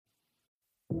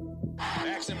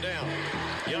Backs him down.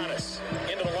 Giannis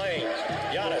into the lane.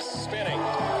 Giannis spinning.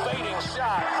 Fading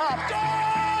shot. Up.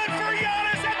 Good for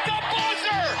Giannis at the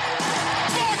buzzer.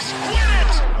 Bucks win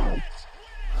it.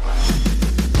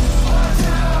 Our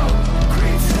town,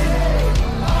 Green City,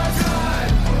 our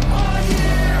time, our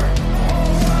year,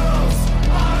 whole world's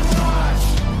on watch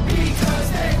because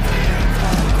they beat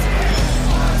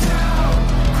our town,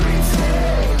 Green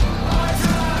City, our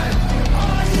time,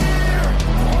 our year,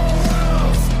 whole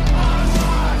world's on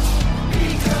watch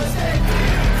because they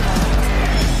beat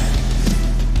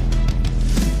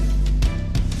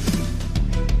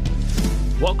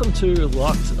Welcome to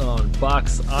Locked on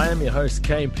Bucks. I am your host,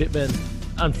 Kane Pittman.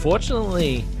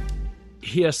 Unfortunately,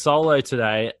 here solo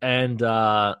today. And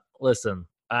listen,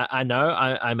 I know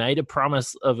I made a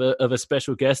promise of a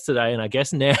special guest today, and I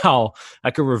guess now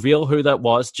I can reveal who that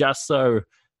was just so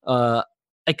I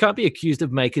can't be accused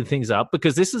of making things up,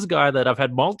 because this is a guy that I've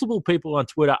had multiple people on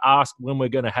Twitter ask when we're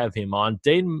going to have him on.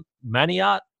 Dean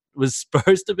Maniat was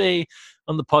supposed to be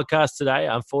on the podcast today.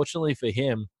 Unfortunately for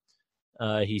him,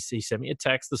 he sent me a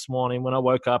text this morning when I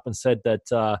woke up and said that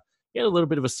he had a little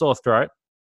bit of a sore throat.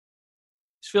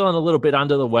 He's feeling a little bit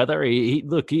under the weather.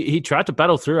 He tried to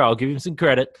battle through. I'll give him some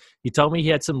credit. He told me he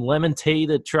had some lemon tea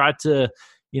that tried to,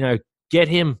 get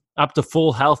him up to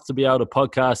full health to be able to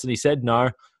podcast, and he said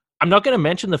no. I'm not going to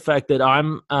mention the fact that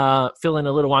I'm feeling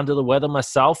a little under the weather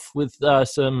myself with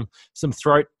some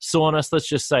throat soreness. Let's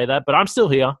just say that. But I'm still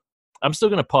here. I'm still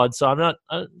going to pod. So I'm not.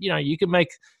 You can make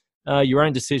your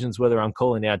own decisions whether I'm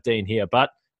calling out Dean here. But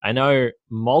I know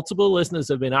multiple listeners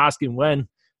have been asking when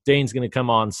Dean's going to come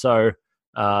on. So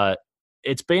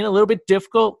it's been a little bit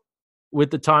difficult with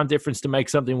the time difference to make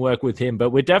something work with him. But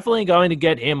we're definitely going to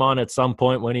get him on at some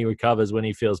point when he recovers, when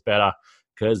he feels better.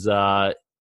 Because, at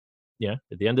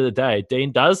the end of the day,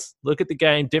 Dean does look at the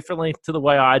game differently to the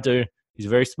way I do. He's a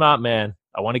very smart man.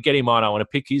 I want to get him on. I want to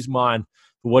pick his mind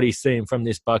for what he's seen from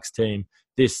this Bucks team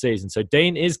this season. So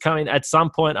Dean is coming at some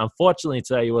point. Unfortunately,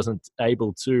 today he wasn't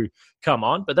able to come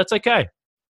on, but that's okay,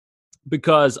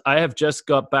 because I have just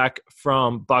got back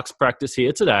from Bucks practice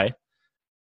here today.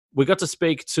 We got to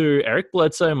speak to Eric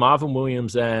Bledsoe, Marvin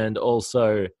Williams, and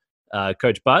also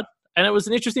Coach Bud, and it was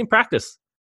an interesting practice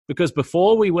because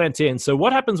before we went in, so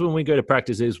what happens when we go to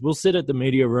practice is we'll sit at the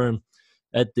media room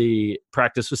at the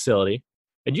practice facility,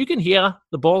 and you can hear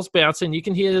the balls bouncing. You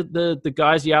can hear the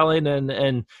guys yelling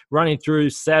and running through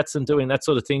sets and doing that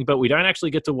sort of thing, but we don't actually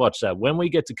get to watch that. When we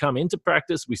get to come into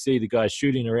practice, we see the guys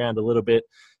shooting around a little bit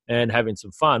and having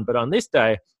some fun. But on this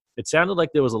day, it sounded like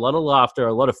there was a lot of laughter,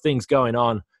 a lot of things going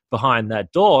on behind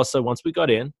that door. So once we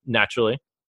got in, naturally,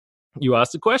 you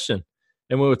asked a question.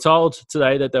 And we were told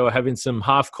today that they were having some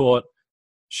half-court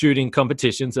shooting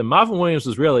competitions, and Marvin Williams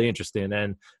was really interesting.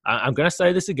 And I'm going to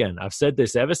say this again. I've said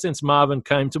this ever since Marvin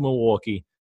came to Milwaukee.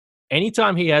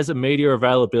 Anytime he has a media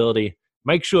availability,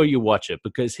 make sure you watch it,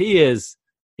 because he's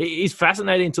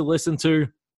fascinating to listen to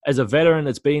as a veteran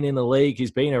that's been in the league.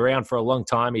 He's been around for a long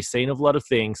time. He's seen a lot of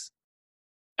things.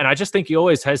 And I just think he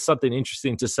always has something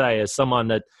interesting to say as someone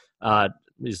that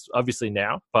is obviously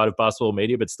now part of basketball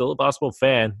media, but still a basketball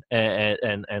fan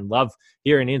and love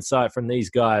hearing insight from these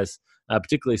guys.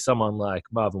 Particularly someone like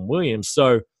Marvin Williams.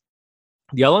 So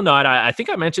the other night, I think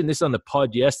I mentioned this on the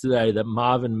pod yesterday, that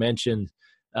Marvin mentioned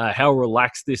how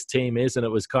relaxed this team is, and it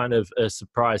was kind of a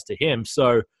surprise to him.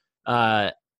 So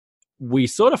we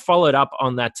sort of followed up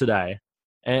on that today,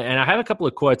 and I have a couple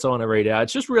of quotes I want to read out.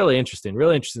 It's just really interesting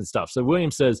stuff. So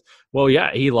Williams says, well,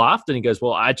 yeah, he laughed, and he goes,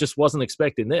 well, I just wasn't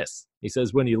expecting this. He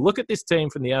says, when you look at this team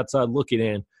from the outside looking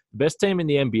in, the best team in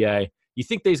the NBA, you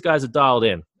think these guys are dialed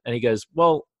in. And he goes,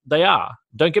 well, they are.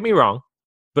 Don't get me wrong,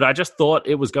 but I just thought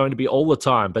it was going to be all the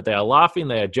time. But they are laughing,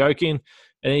 they are joking.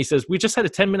 And he says, we just had a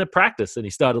 10-minute practice, and he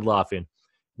started laughing.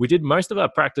 We did most of our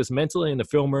practice mentally in the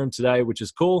film room today, which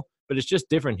is cool, but it's just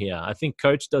different here. I think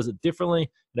coach does it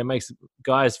differently, and it makes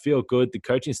guys feel good. The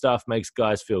coaching staff makes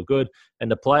guys feel good.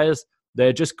 And the players,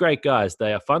 they're just great guys.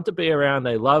 They are fun to be around.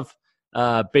 They love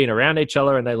being around each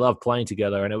other, and they love playing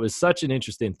together. And it was such an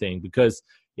interesting thing, because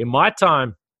in my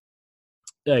time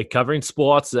covering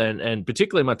sports and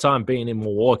particularly my time being in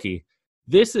Milwaukee,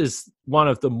 this is one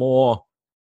of the more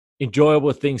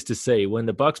enjoyable things to see. When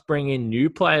the Bucks bring in new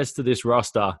players to this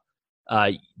roster,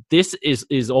 this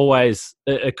is always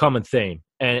a common theme.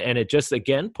 And it just,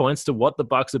 again, points to what the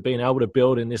Bucks have been able to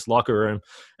build in this locker room.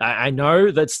 I know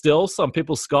that still some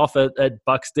people scoff at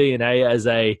Bucks DNA as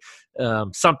a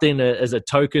something, as a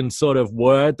token sort of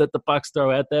word that the Bucks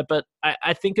throw out there, but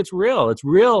I think it's real. It's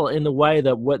real in the way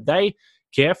that what they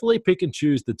carefully pick and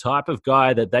choose the type of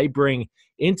guy that they bring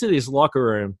into this locker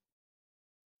room.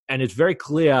 And it's very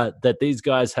clear that these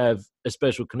guys have a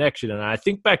special connection. And I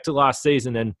think back to last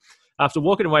season, and after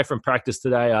walking away from practice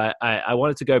today, I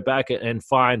wanted to go back and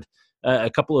find a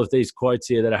couple of these quotes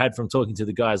here that I had from talking to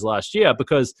the guys last year,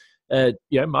 because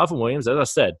Marvin Williams, as I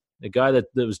said, the guy that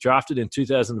was drafted in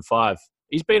 2005,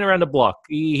 he's been around the block.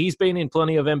 He's been in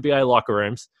plenty of NBA locker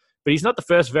rooms, but he's not the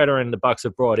first veteran the Bucks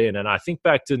have brought in. And I think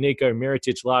back to Niko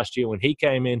Mirotic last year when he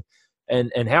came in,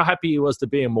 and how happy he was to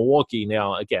be in Milwaukee.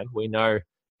 Now, again, we know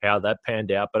how that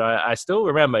panned out, but I still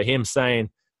remember him saying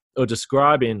or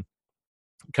describing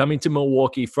coming to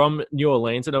Milwaukee from New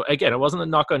Orleans. And again, it wasn't a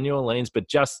knock on New Orleans, but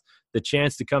just the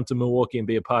chance to come to Milwaukee and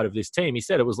be a part of this team. He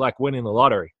said it was like winning the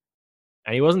lottery.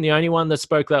 And he wasn't the only one that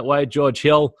spoke that way. George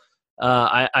Hill,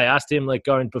 I asked him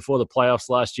going before the playoffs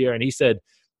last year, and he said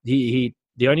the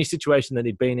only situation that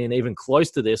he'd been in even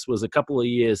close to this was a couple of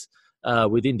years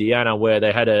with Indiana, where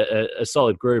they had a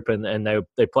solid group and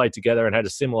they played together and had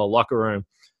a similar locker room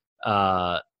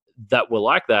that were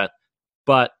like that.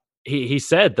 But he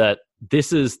said that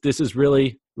this is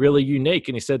really, really unique.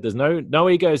 And he said there's no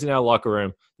egos in our locker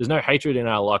room. There's no hatred in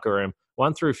our locker room.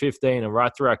 1 through 15 and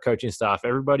right through our coaching staff,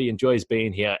 everybody enjoys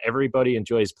being here. Everybody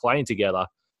enjoys playing together.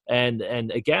 And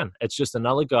again, it's just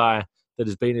another guy that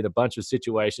has been in a bunch of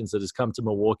situations that has come to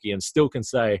Milwaukee and still can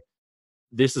say,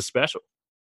 this is special.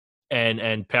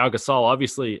 And Pau Gasol,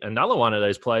 obviously another one of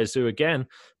those players who, again,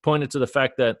 pointed to the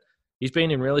fact that he's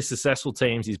been in really successful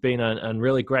teams. He's been on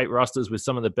really great rosters with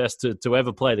some of the best to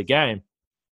ever play the game.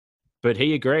 But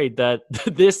he agreed that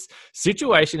this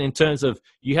situation, in terms of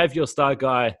you have your star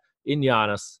guy in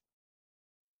Giannis,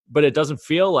 but it doesn't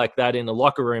feel like that in the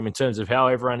locker room in terms of how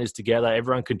everyone is together.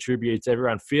 Everyone contributes.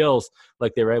 Everyone feels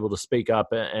like they're able to speak up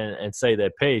and say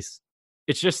their piece.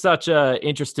 It's just such an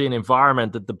interesting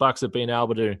environment that the Bucks have been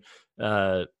able to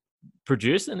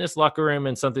produce in this locker room,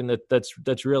 and something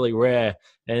that's really rare.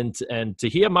 And to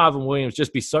hear Marvin Williams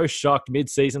just be so shocked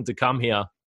mid-season to come here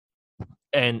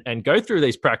and go through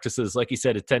these practices, like he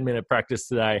said, a 10-minute practice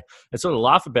today, and sort of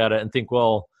laugh about it and think,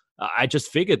 well, I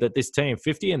just figured that this team,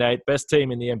 50-8, best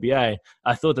team in the NBA,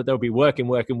 I thought that they'll be working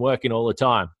all the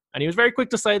time. And he was very quick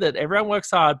to say that everyone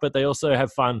works hard, but they also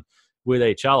have fun with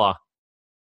each other.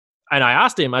 And I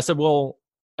asked him, I said, well,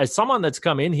 as someone that's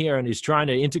come in here and is trying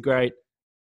to integrate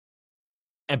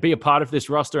and be a part of this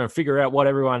roster and figure out what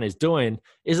everyone is doing,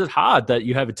 is it hard that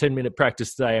you have a 10-minute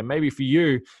practice today? And maybe for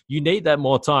you need that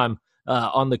more time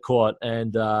on the court.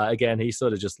 And again, he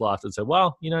sort of just laughed and said,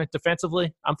 well,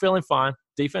 defensively, I'm feeling fine.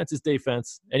 Defense is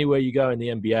defense anywhere you go in the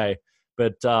NBA.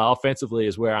 But offensively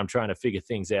is where I'm trying to figure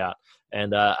things out.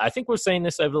 And I think we've seen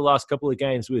this over the last couple of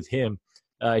games with him,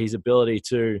 his ability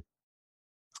to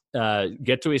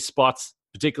get to his spots,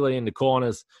 particularly in the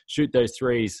corners, shoot those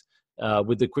threes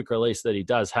with the quick release that he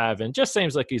does have. And just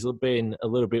seems like he's been a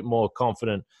little bit more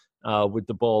confident with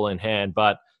the ball in hand.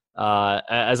 But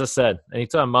as I said,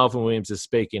 anytime Marvin Williams is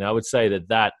speaking, I would say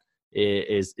that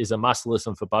is a must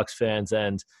listen for Bucks fans.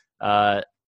 And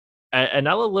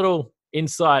another little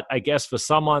insight, I guess, for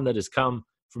someone that has come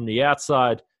from the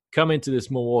outside, come into this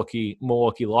Milwaukee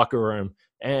locker room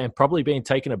and probably being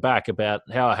taken aback about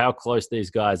how close these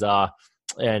guys are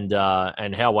and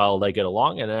how well they get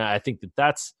along. And I think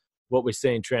that's what we're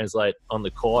seeing translate on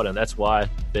the court, and that's why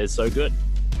they're so good.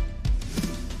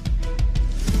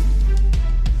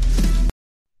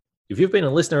 If you've been a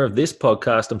listener of this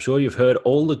podcast, I'm sure you've heard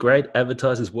all the great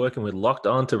advertisers working with Locked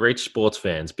On to reach sports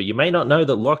fans, but you may not know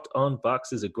that Locked On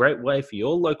Bucks is a great way for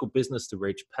your local business to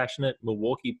reach passionate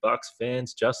Milwaukee Bucks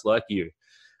fans just like you.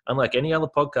 Unlike any other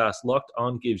podcast, Locked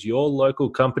On gives your local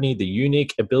company the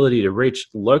unique ability to reach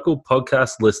local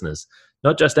podcast listeners.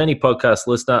 Not just any podcast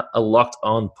listener, a Locked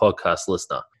On podcast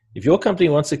listener. If your company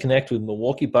wants to connect with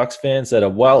Milwaukee Bucks fans that are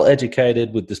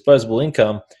well-educated with disposable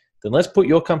income, then let's put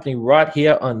your company right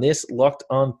here on this Locked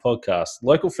On podcast.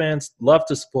 Local fans love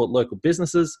to support local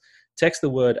businesses. Text the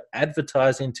word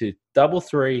advertising to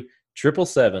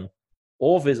 33777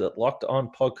 or visit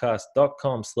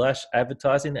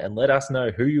lockedonpodcast.com/advertising and let us know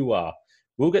who you are.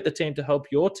 We'll get the team to help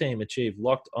your team achieve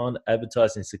Locked On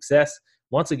advertising success.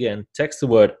 Once again, text the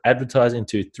word advertising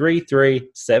to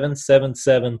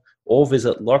 33777 or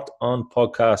visit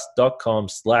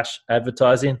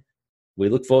lockedonpodcast.com/advertising. We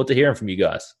look forward to hearing from you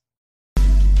guys.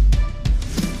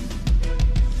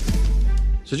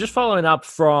 So just following up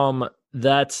from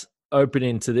that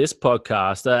opening to this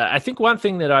podcast, I think one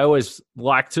thing that I always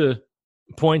like to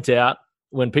point out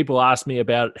when people ask me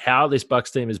about how this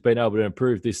Bucks team has been able to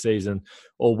improve this season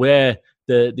or where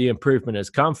the improvement has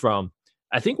come from,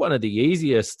 I think one of the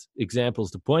easiest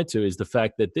examples to point to is the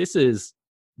fact that this is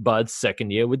Bud's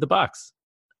second year with the Bucks.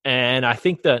 And I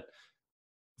think that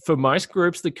for most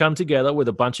groups that come together with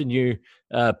a bunch of new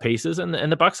pieces, and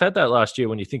the Bucks had that last year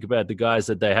when you think about the guys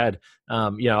that they had,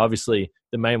 obviously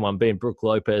the main one being Brook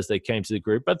Lopez, they came to the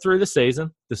group, but through the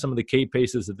season, there's some of the key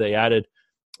pieces that they added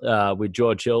with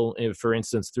George Hill, for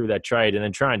instance, through that trade, and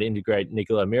then trying to integrate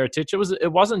Nikola Mirotic.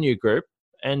 It was a new group,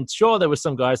 and sure, there were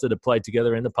some guys that had played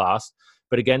together in the past,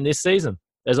 but again, this season,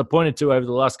 as I pointed to over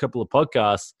the last couple of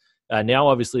podcasts, now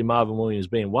obviously Marvin Williams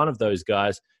being one of those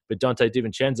guys, but Dante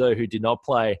DiVincenzo, who did not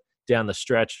play down the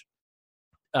stretch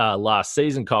last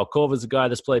season. Kyle Korver's a guy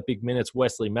that's played big minutes.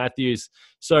 Wesley Matthews.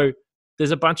 So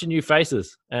there's a bunch of new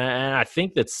faces. And I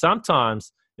think that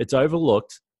sometimes it's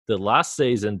overlooked that last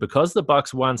season, because the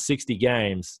Bucks won 60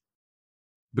 games,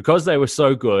 because they were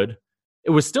so good,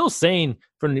 it was still seen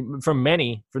from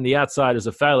many from the outside as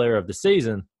a failure of the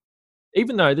season.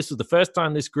 Even though this was the first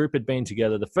time this group had been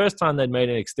together, the first time they'd made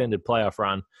an extended playoff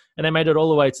run, and they made it all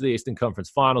the way to the Eastern Conference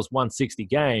Finals, won 60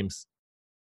 games.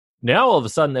 Now, all of a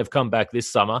sudden, they've come back this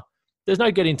summer. There's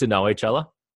no getting to know each other.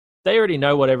 They already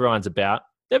know what everyone's about.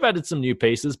 They've added some new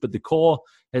pieces, but the core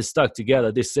has stuck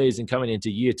together this season coming into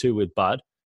year 2 with Bud.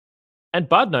 And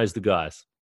Bud knows the guys.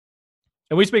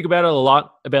 And we speak about it a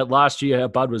lot, about last year, how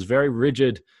Bud was very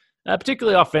rigid,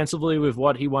 particularly offensively with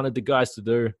what he wanted the guys to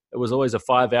do. It was always a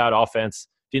 5-out offense.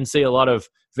 Didn't see a lot of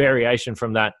variation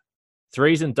from that.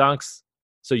 Threes and dunks.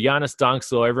 So Giannis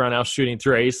dunks or everyone else shooting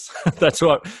threes. That's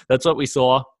what we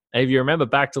saw. And if you remember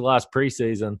back to last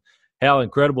preseason, how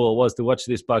incredible it was to watch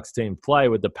this Bucks team play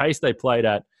with the pace they played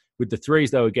at, with the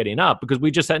threes they were getting up, because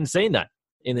we just hadn't seen that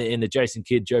in the Jason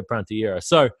Kidd, Joe Prunty era.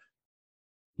 So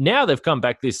now they've come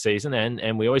back this season,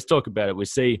 and we always talk about it. We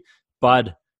see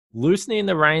Bud loosening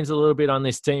the reins a little bit on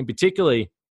this team, particularly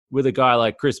with a guy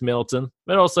like Chris Middleton,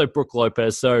 but also Brook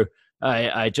Lopez. So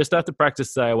I just have to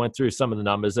practice today. I went through some of the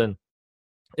numbers, and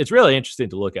it's really interesting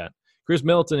to look at. Chris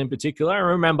Middleton in particular, I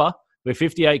remember we're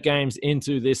 58 games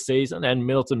into this season, and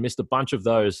Middleton missed a bunch of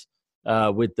those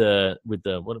with the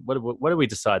what did we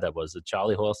decide that was? The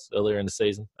Charlie horse earlier in the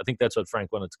season? I think that's what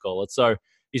Frank wanted to call it. So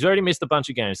he's already missed a bunch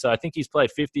of games. So I think he's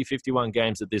played 51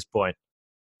 games at this point.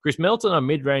 Chris Middleton on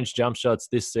mid-range jump shots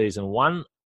this season,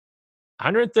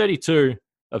 132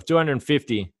 of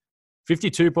 250,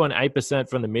 52.8%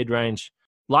 from the mid-range.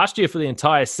 Last year for the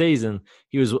entire season,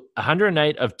 he was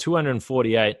 108 of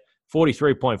 248,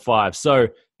 43.5. So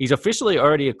he's officially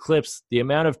already eclipsed the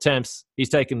amount of attempts he's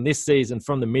taken this season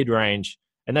from the mid-range,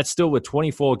 and that's still with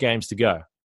 24 games to go.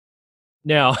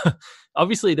 Now,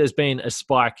 obviously there's been a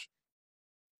spike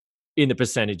in the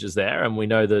percentages there, and we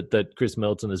know that Chris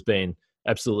Middleton has been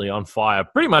absolutely on fire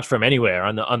pretty much from anywhere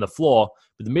on the floor,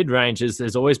 but the mid-range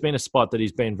has always been a spot that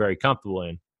he's been very comfortable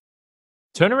in.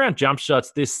 Turnaround jump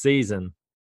shots this season,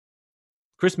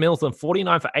 Chris Middleton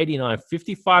 49 for 89,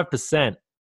 55%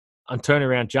 on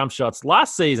turnaround jump shots.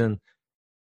 Last season,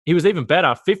 he was even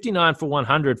better, 59 for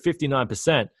 100,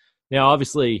 59%. Now,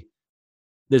 obviously,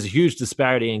 there's a huge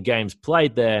disparity in games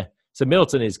played there, so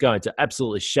Middleton is going to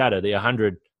absolutely shatter the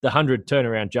 100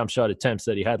 turnaround jump shot attempts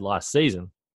that he had last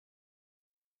season.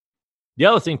 The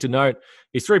other thing to note,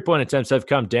 his three-point attempts have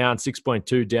come down,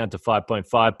 6.2 down to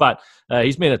 5.5, but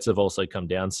his minutes have also come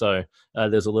down, so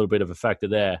there's a little bit of a factor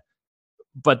there.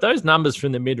 But those numbers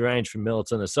from the mid-range from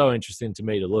Middleton are so interesting to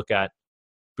me to look at,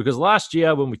 because last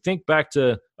year, when we think back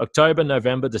to October,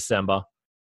 November, December,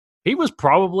 he was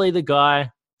probably the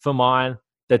guy for mine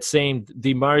that seemed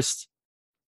the most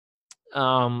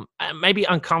maybe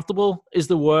uncomfortable is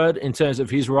the word in terms of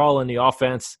his role in the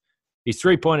offense. His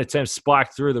three-point attempts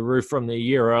spiked through the roof from the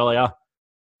year earlier.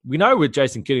 We know with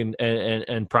Jason Kidd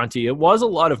and Prunty, it was a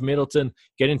lot of Middleton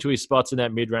getting to his spots in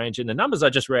that mid-range. And the numbers I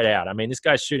just read out, I mean, this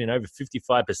guy's shooting over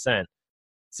 55%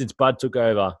 since Bud took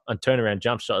over on turnaround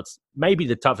jump shots. Maybe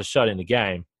the toughest shot in the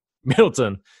game.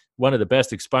 Middleton, one of the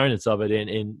best exponents of it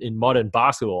in modern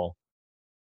basketball.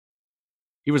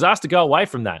 He was asked to go away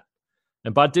from that.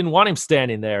 And Bud didn't want him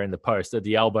standing there in the post at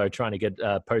the elbow trying to get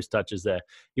post touches there.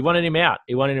 He wanted him out.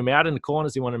 He wanted him out in the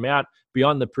corners. He wanted him out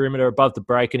beyond the perimeter, above the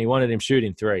break, and he wanted him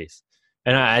shooting threes.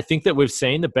 And I think that we've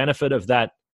seen the benefit of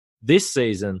that this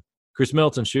season. Chris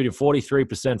Middleton shooting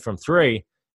 43% from three,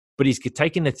 but he's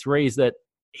taking the threes that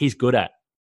he's good at.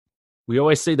 We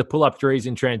always see the pull-up threes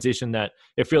in transition that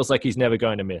it feels like he's never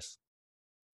going to miss.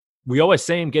 We always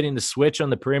see him getting the switch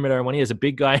on the perimeter, and when he has a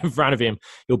big guy in front of him,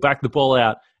 he'll back the ball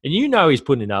out. And you know he's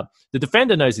putting it up. The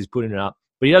defender knows he's putting it up,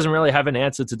 but he doesn't really have an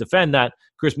answer to defend that.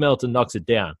 Chris Middleton knocks it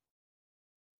down.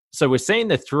 So we're seeing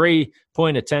the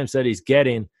three-point attempts that he's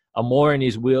getting are more in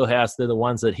his wheelhouse. They're the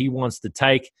ones that he wants to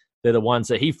take. They're the ones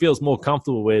that he feels more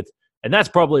comfortable with. And that's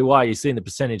probably why you're seeing the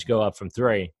percentage go up from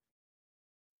three.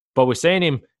 But we're seeing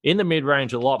him in the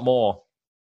mid-range a lot more.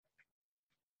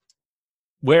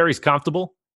 where he's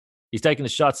comfortable. He's taking the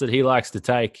shots that he likes to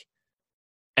take.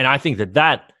 And I think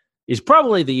that is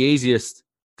probably the easiest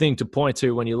thing to point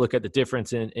to when you look at the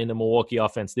difference in the Milwaukee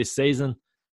offense this season.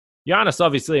 Giannis,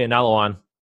 obviously, another one.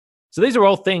 So these are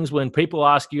all things when people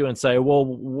ask you and say,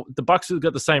 well, the Bucks have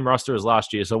got the same roster as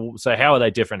last year. So how are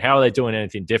they different? How are they doing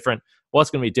anything different? What's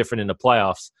going to be different in the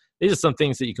playoffs? These are some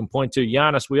things that you can point to.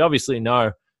 Giannis, we obviously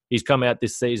know he's come out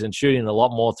this season shooting a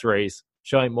lot more threes,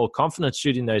 showing more confidence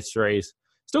shooting those threes.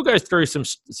 Still goes through some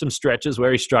stretches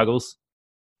where he struggles,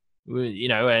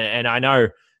 and I know,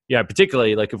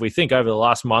 particularly like if we think over the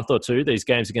last month or two, these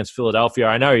games against Philadelphia,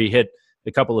 I know he hit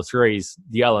a couple of threes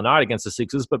the other night against the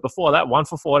Sixers, but before that, 1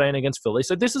 for 14 against Philly.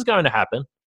 So this is going to happen.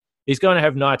 He's going to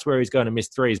have nights where he's going to miss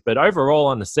threes, but overall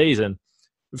on the season,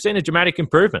 we've seen a dramatic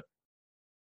improvement.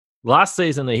 Last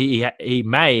season, he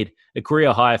made a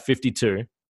career high of 52,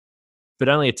 but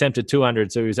only attempted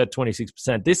 200, so he was at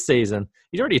 26%. This season,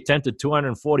 he's already attempted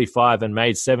 245 and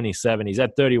made 77. He's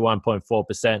at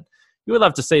 31.4%. You would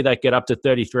love to see that get up to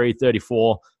 33,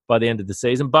 34 by the end of the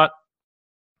season, but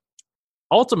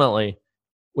ultimately,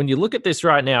 when you look at this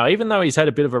right now, even though he's had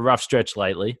a bit of a rough stretch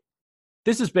lately,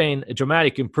 this has been a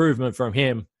dramatic improvement from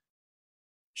him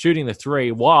shooting the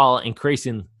three while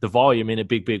increasing the volume in a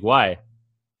big, big way.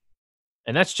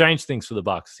 And that's changed things for the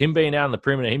Bucks. Him being out on the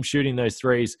perimeter, him shooting those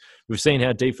threes. We've seen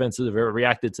how defenses have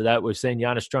reacted to that. We've seen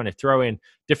Giannis trying to throw in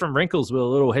different wrinkles with a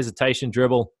little hesitation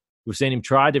dribble. We've seen him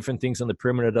try different things on the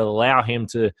perimeter to allow him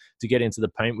to get into the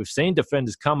paint. We've seen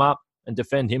defenders come up and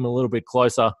defend him a little bit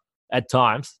closer at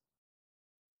times.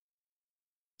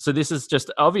 So this is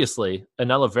just obviously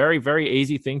another very, very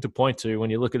easy thing to point to when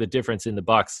you look at the difference in the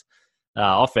Bucks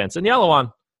offense. And the other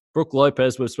one, Brook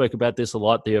Lopez, we've spoken about this a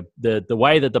lot. The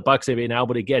way that the Bucks have been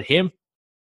able to get him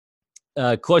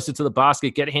closer to the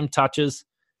basket, get him touches,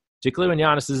 particularly when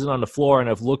Giannis isn't on the floor, and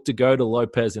have looked to go to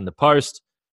Lopez in the post.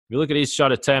 If you look at his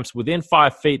shot attempts within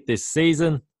 5 feet this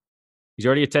season, he's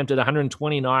already attempted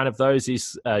 129 of those.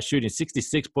 He's shooting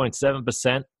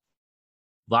 66.7%.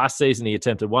 Last season, he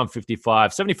attempted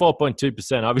 155,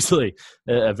 74.2%, obviously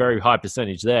a very high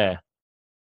percentage there.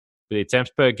 But the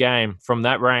attempts per game from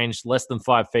that range, less than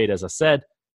 5 feet, as I said.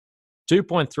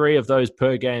 2.3 of those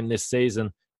per game this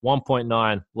season,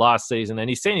 1.9 last season. And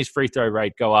he's seen his free throw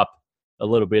rate go up a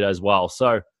little bit as well.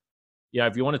 So,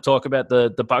 if you want to talk about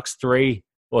the Bucks three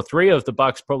of the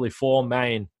Bucks, probably four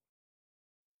main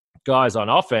guys on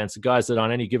offense, guys that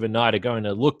on any given night are going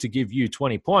to look to give you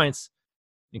 20 points,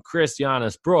 in Chris,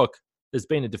 Giannis, Brook, there's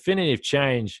been a definitive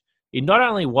change in not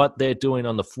only what they're doing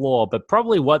on the floor, but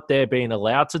probably what they're being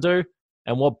allowed to do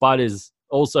and what Bud is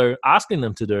also asking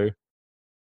them to do.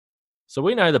 So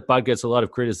we know that Bud gets a lot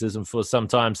of criticism for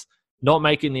sometimes not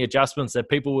making the adjustments that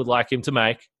people would like him to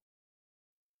make.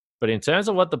 But in terms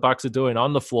of what the Bucks are doing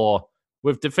on the floor,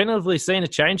 we've definitively seen a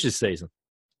change this season.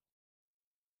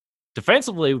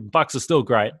 Defensively, Bucks are still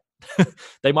great.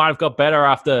 They might have got better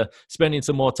after spending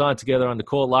some more time together on the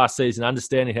court last season,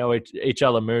 understanding how each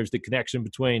other moves, the connection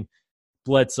between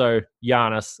Bledsoe,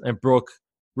 Giannis, and Brook.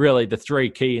 Really, the three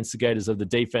key instigators of the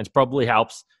defense probably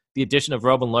helps. The addition of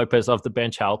Robin Lopez off the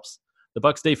bench helps. The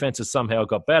Bucks defense has somehow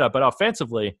got better, but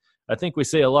offensively, I think we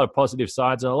see a lot of positive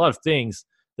sides and a lot of things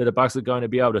that the Bucks are going to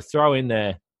be able to throw in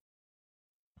there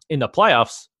in the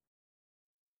playoffs.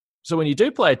 So when you do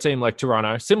play a team like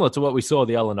Toronto, similar to what we saw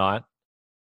the other night,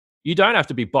 you don't have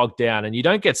to be bogged down and you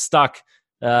don't get stuck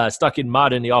in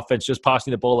mud in the offense, just passing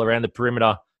the ball around the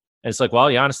perimeter. And it's like, well,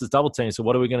 Giannis is double teamed, so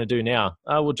what are we going to do now?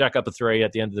 We'll jack up a three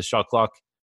at the end of the shot clock.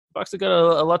 Bucks have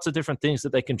got lots of different things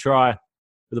that they can try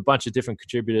with a bunch of different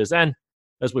contributors. And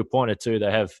as we pointed to, they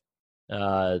have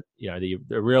the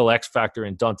real X factor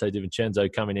in Dante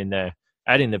DiVincenzo coming in there,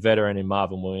 adding the veteran in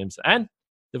Marvin Williams. And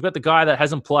they've got the guy that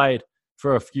hasn't played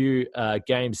for a few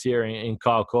games here in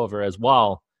Kyle Korver as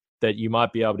well, that you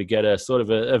might be able to get a sort of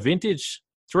a vintage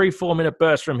 3-4 minute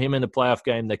burst from him in the playoff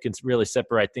game that can really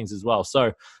separate things as well.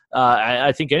 So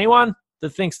I think anyone that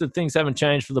thinks that things haven't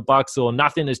changed for the Bucks or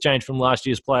nothing has changed from last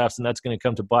year's playoffs and that's going to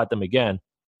come to bite them again,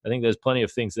 I think there's plenty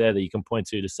of things there that you can point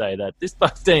to say that this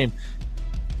Bucks team,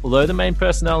 although the main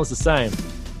personnel is the same,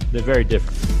 they're very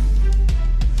different.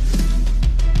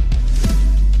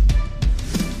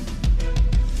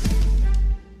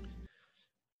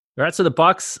 All right, so the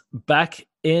Bucks back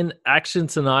in action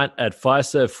tonight at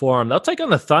Fiserv Forum. They'll take on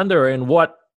the Thunder in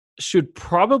what should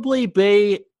probably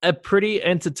be a pretty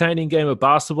entertaining game of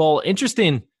basketball.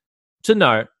 Interesting to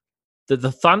note that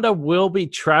the Thunder will be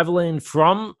traveling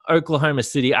from Oklahoma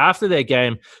City after their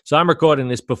game. So I'm recording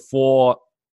this before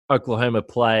Oklahoma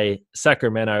play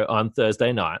Sacramento on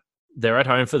Thursday night. They're at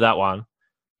home for that one.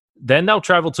 Then they'll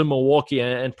travel to Milwaukee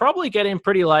and probably get in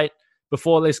pretty late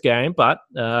before this game, but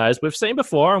as we've seen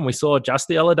before, and we saw just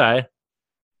the other day,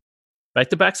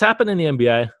 back-to-backs happen in the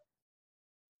NBA.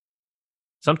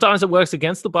 Sometimes it works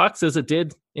against the Bucks, as it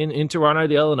did in Toronto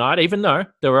the other night, even though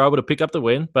they were able to pick up the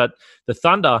win. But the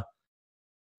Thunder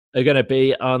are going to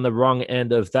be on the wrong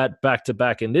end of that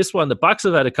back-to-back. In this one, the Bucks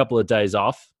have had a couple of days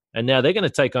off, and now they're going to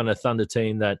take on a Thunder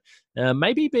team that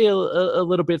maybe be a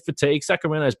little bit fatigued.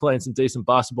 Sacramento's playing some decent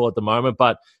basketball at the moment,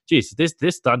 but geez,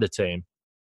 this Thunder team,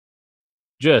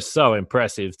 just so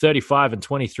impressive.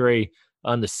 35-23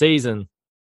 on the season.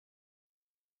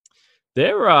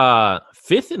 They're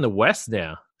fifth in the West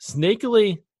now,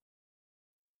 sneakily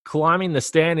climbing the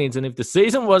standings. And if the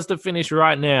season was to finish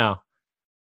right now,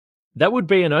 that would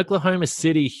be an Oklahoma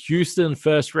City Houston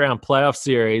first round playoff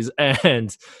series.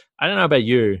 And I don't know about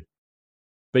you,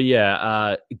 but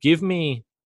yeah, give me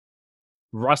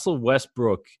Russell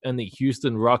Westbrook and the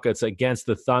Houston Rockets against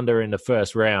the Thunder in the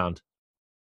first round.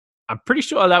 I'm pretty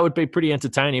sure that would be pretty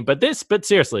entertaining. But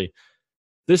seriously,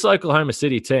 this Oklahoma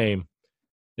City team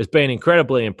has been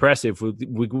incredibly impressive.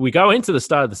 We go into the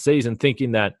start of the season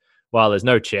thinking that, well, there's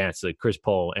no chance that Chris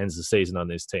Paul ends the season on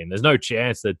this team. There's no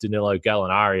chance that Danilo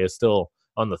Gallinari is still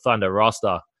on the Thunder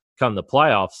roster come the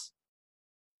playoffs.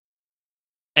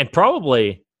 And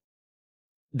probably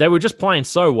they were just playing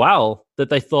so well that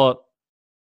they thought,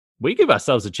 we give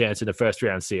ourselves a chance in the first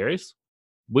round series.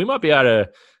 We might be able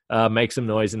to make some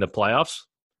noise in the playoffs.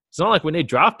 It's not like we need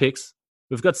draft picks.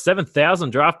 We've got 7,000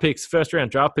 draft picks,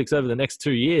 first-round draft picks over the next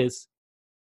 2 years.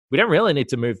 We don't really need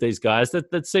to move these guys.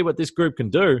 Let's see what this group can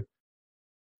do.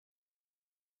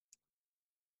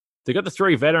 They've got the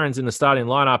three veterans in the starting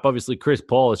lineup. Obviously, Chris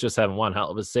Paul is just having one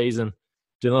hell of a season.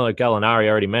 Danilo Gallinari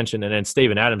already mentioned, and then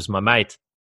Steven Adams, my mate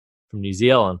from New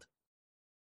Zealand.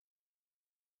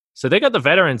 So they got the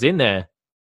veterans in there,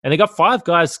 and they got 5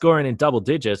 guys scoring in double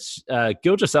digits.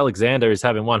 Gilgeous-Alexander is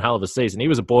having one hell of a season. He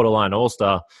was a borderline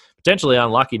all-star. Potentially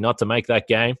unlucky not to make that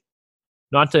game.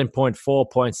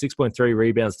 19.4 points, 6.3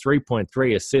 rebounds,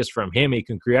 3.3 assists from him. He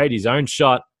can create his own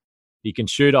shot. He can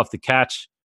shoot off the catch.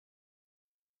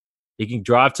 He can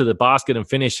drive to the basket and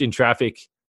finish in traffic.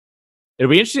 It'll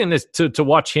be interesting to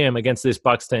watch him against this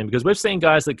Bucks team, because we've seen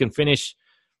guys that can finish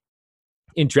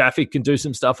in traffic, can do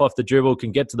some stuff off the dribble,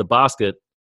 can get to the basket,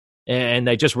 and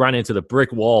they just run into the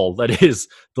brick wall that is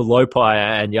the Lopez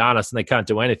and Giannis, and they can't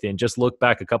do anything. Just look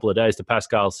back a couple of days to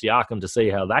Pascal Siakam to see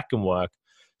how that can work.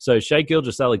 So Shai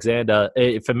Gilgeous-Alexander,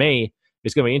 for me,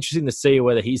 it's going to be interesting to see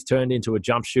whether he's turned into a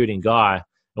jump shooting guy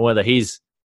and whether he's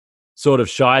sort of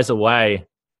shies away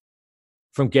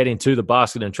from getting to the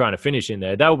basket and trying to finish in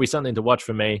there. That will be something to watch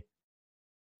for me.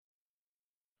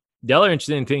 The other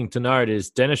interesting thing to note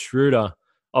is Dennis Schroeder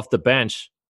off the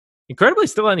bench. Incredibly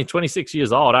still only 26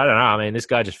 years old. I don't know. I mean, this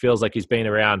guy just feels like he's been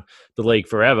around the league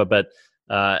forever. But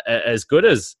as good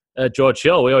as George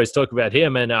Hill, we always talk about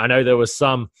him. And I know there was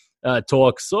some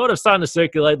talk sort of starting to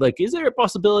circulate, like, is there a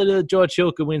possibility that George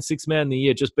Hill could win Sixth Man of the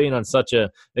Year just being on such a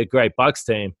great Bucks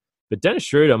team? But Dennis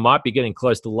Schroeder might be getting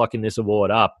close to locking this award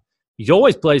up. He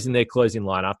always plays in their closing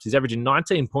lineups. He's averaging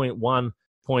 19.1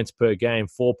 points per game,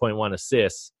 4.1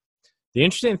 assists. The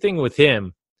interesting thing with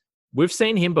him, we've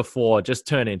seen him before just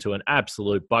turn into an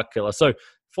absolute buck killer. So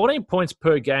 14 points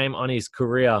per game on his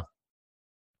career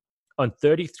on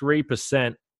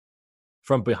 33%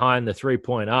 from behind the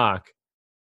three-point arc.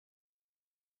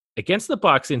 Against the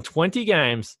Bucks in 20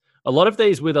 games, a lot of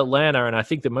these with Atlanta, and I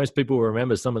think that most people will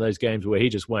remember some of those games where he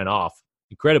just went off.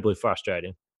 Incredibly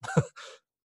frustrating.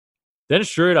 Dennis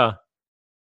Schroeder,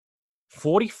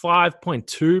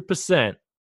 45.2%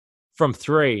 from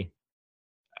three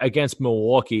against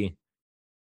Milwaukee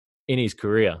in his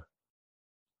career.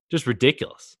 Just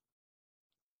ridiculous.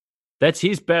 That's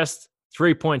his best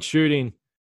three-point shooting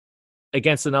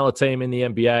against another team in the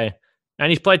NBA. And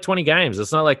he's played 20 games.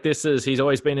 It's not like he's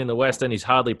always been in the West and he's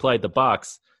hardly played the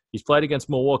Bucks. He's played against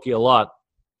Milwaukee a lot.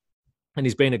 And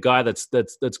he's been a guy that's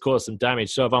caused some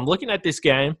damage. So if I'm looking at this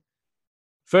game,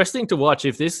 first thing to watch,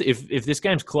 if this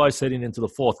game's close heading into the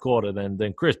fourth quarter,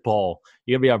 then Chris Paul,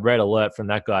 you're going to be on red alert from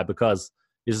that guy, because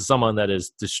this is someone that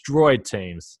has destroyed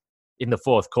teams in the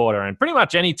fourth quarter. And pretty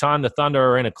much any time the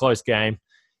Thunder are in a close game,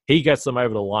 he gets them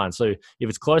over the line. So if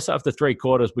it's close after three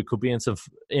quarters, we could be in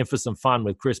for some fun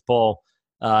with Chris Paul.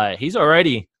 He's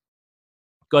already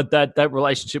got that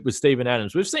relationship with Steven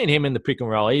Adams. We've seen him in the pick and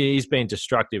roll. He's been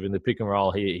destructive in the pick and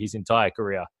roll his entire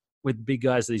career with big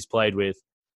guys that he's played with.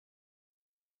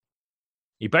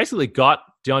 He basically got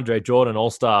DeAndre Jordan an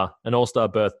all-star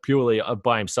berth purely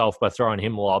by himself by throwing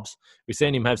him lobs. We've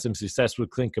seen him have some success with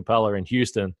Clint Capella in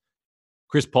Houston.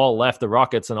 Chris Paul left the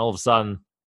Rockets, and all of a sudden,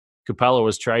 Capella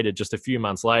was traded just a few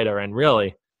months later. And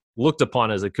really, looked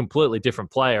upon as a completely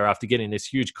different player after getting this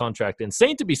huge contract and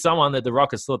seemed to be someone that the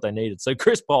Rockets thought they needed. So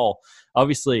Chris Paul,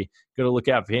 obviously, got to look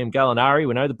out for him. Gallinari,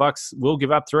 we know the Bucks will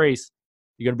give up threes.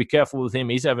 You got to be careful with him.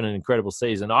 He's having an incredible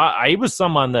season. He was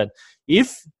someone that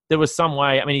if there was some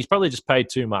way, I mean, he's probably just paid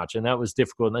too much, and that was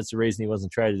difficult, and that's the reason he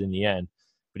wasn't traded in the end.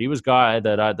 But he was a guy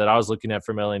that I was looking at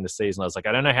from early in the season. I was like,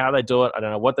 I don't know how they do it. I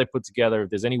don't know what they put together. If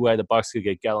there's any way the Bucks could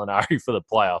get Gallinari for the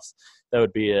playoffs, that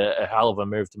would be a hell of a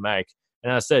move to make.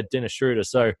 And I said Dennis Schroeder.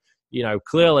 So,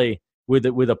 clearly with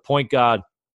a point guard,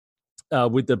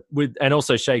 and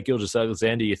also Shai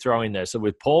Gilgeous-Alexander you throw in there. So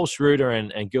with Paul Schroeder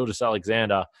and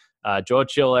Gilgeous-Alexander,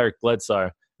 George Hill, Eric Bledsoe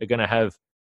are going to have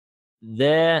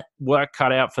their work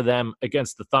cut out for them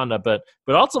against the Thunder. But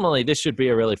ultimately, this should be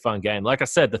a really fun game. Like I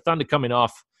said, the Thunder coming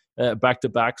off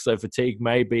back-to-back, so fatigue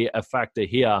may be a factor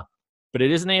here. But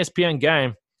it is an ESPN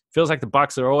game. Feels like the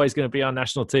Bucks are always going to be on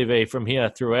national TV from here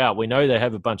throughout. We know they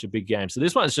have a bunch of big games. So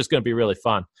this one's just going to be really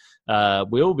fun.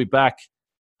 We'll be back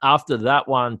after that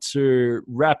one to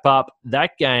wrap up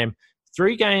that game.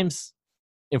 3 games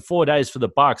in 4 days for the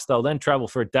Bucks. They'll then travel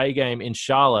for a day game in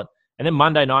Charlotte and then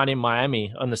Monday night in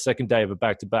Miami on the second day of a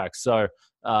back-to-back. So,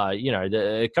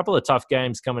 a couple of tough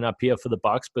games coming up here for the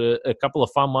Bucks, but a couple of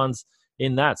fun ones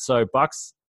in that. So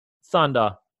Bucks,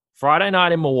 Thunder, Friday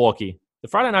night in Milwaukee. The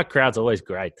Friday night crowd's always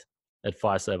great at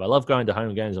Fiserv. I love going to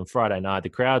home games on Friday night. The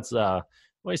crowd's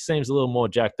always seems a little more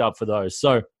jacked up for those.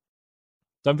 So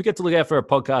don't forget to look out for a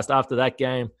podcast after that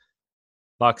game.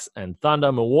 Bucks and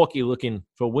Thunder. Milwaukee looking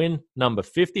for win number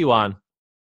 51.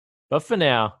 But for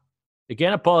now,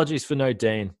 again, apologies for no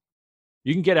Dean.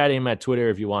 You can get at him at Twitter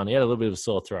if you want. He had a little bit of a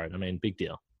sore throat. I mean, big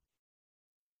deal.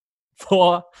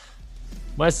 For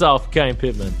myself, Kane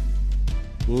Pittman,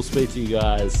 we'll speak to you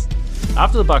guys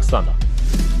after the Bucks Thunder.